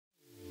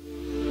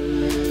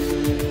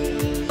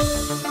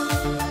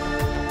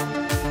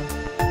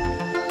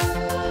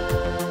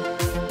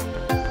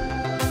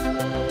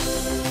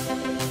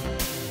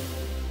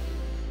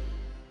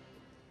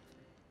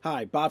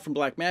Hi, Bob from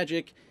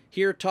Blackmagic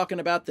here talking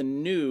about the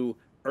new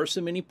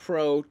URSA Mini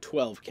Pro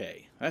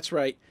 12K. That's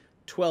right,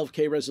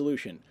 12K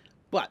resolution.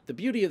 But the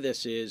beauty of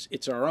this is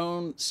it's our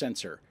own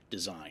sensor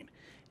design.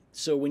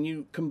 So when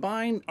you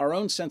combine our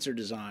own sensor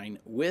design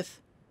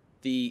with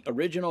the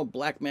original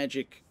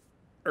Blackmagic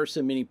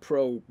URSA Mini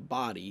Pro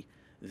body,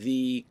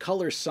 the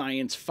Color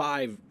Science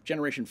 5,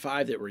 Generation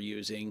 5 that we're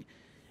using,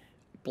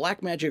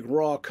 Blackmagic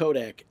RAW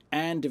codec,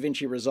 and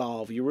DaVinci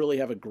Resolve, you really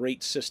have a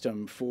great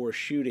system for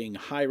shooting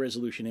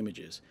high-resolution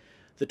images.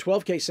 The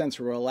 12K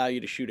sensor will allow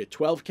you to shoot at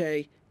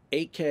 12K,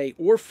 8K,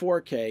 or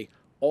 4K,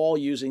 all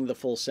using the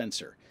full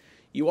sensor.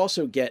 You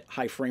also get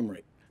high frame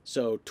rate.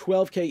 So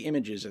 12K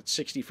images at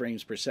 60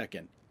 frames per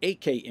second,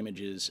 8K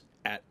images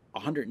at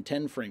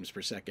 110 frames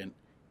per second,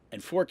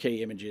 and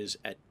 4K images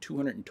at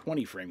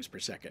 220 frames per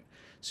second.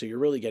 So you're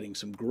really getting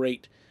some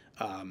great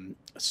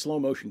slow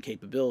motion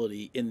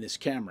capability in this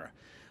camera.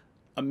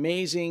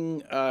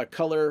 Amazing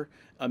color,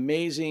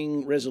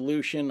 amazing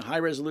resolution, high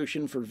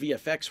resolution for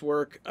VFX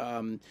work.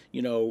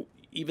 You know,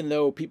 even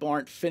though people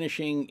aren't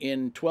finishing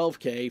in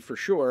 12K for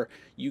sure,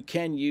 you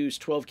can use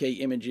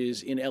 12K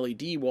images in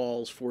LED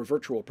walls for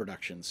virtual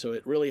production. So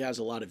it really has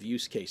a lot of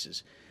use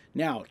cases.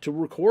 Now, to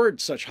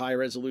record such high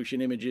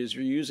resolution images,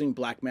 you're using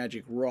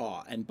Blackmagic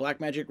RAW, and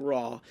Blackmagic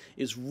RAW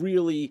is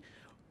really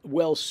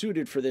well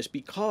suited for this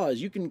because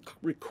you can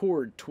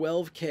record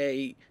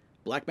 12K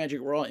Blackmagic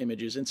RAW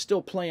images and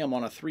still play them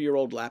on a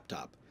 3-year-old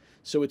laptop.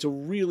 So it's a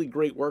really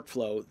great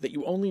workflow that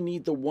you only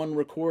need the one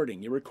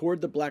recording. You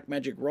record the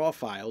Blackmagic RAW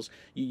files,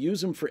 you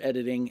use them for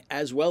editing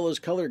as well as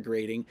color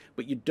grading,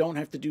 but you don't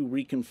have to do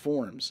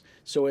reconforms.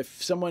 So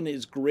if someone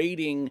is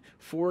grading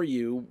for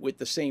you with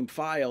the same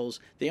files,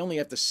 they only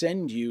have to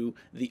send you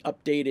the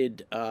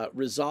updated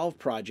Resolve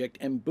project,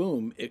 and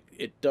boom,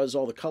 it does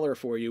all the color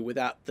for you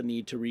without the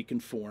need to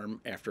reconform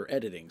after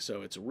editing.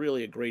 So it's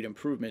really a great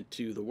improvement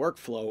to the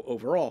workflow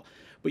overall.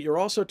 But you're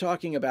also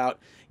talking about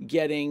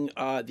getting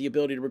the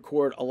ability to record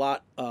a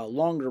lot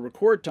longer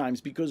record times,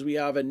 because we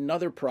have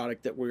another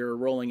product that we're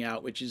rolling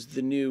out, which is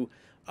the new,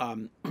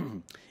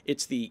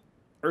 it's the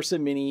URSA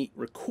Mini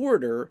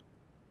Recorder.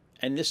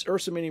 And this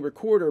URSA Mini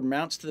Recorder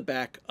mounts to the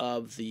back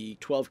of the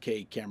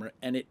 12K camera,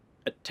 and it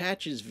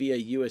attaches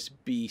via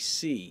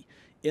USB-C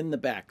in the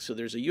back. So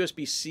there's a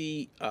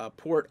USB-C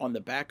port on the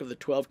back of the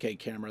 12K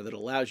camera that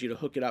allows you to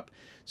hook it up.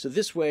 So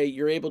this way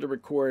you're able to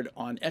record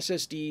on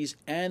SSDs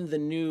and the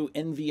new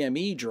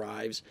NVMe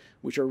drives,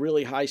 which are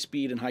really high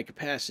speed and high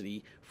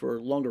capacity for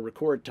longer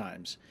record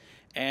times.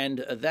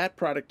 And that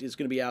product is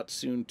going to be out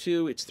soon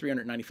too. It's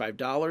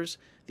 $395.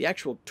 The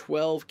actual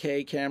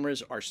 12K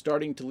cameras are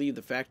starting to leave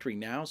the factory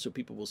now, so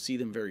people will see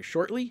them very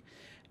shortly.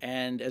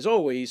 And as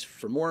always,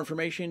 for more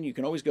information, you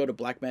can always go to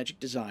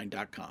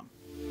blackmagicdesign.com.